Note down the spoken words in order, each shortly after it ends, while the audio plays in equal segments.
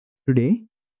Today,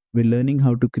 we're learning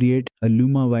how to create a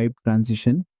Luma vibe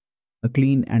transition, a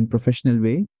clean and professional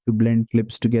way to blend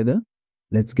clips together.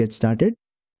 Let's get started.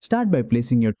 Start by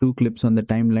placing your two clips on the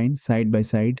timeline side by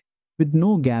side with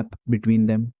no gap between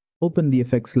them. Open the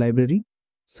effects library,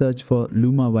 search for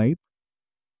Luma vibe,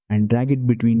 and drag it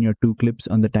between your two clips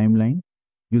on the timeline.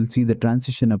 You'll see the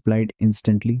transition applied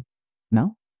instantly.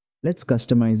 Now, let's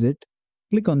customize it.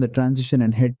 Click on the transition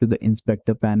and head to the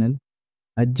inspector panel.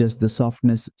 Adjust the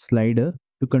softness slider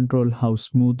to control how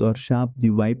smooth or sharp the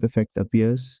wipe effect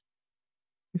appears.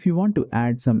 If you want to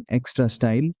add some extra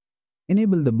style,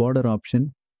 enable the border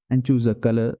option and choose a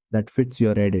color that fits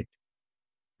your edit.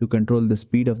 To control the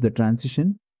speed of the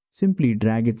transition, simply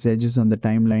drag its edges on the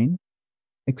timeline.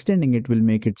 Extending it will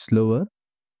make it slower,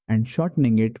 and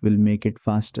shortening it will make it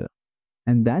faster.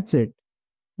 And that's it.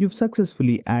 You've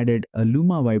successfully added a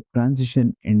Luma Vibe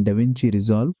transition in DaVinci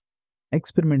Resolve.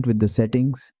 Experiment with the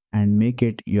settings and make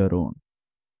it your own.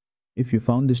 If you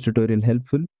found this tutorial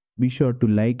helpful, be sure to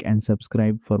like and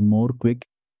subscribe for more quick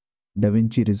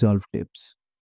DaVinci Resolve tips.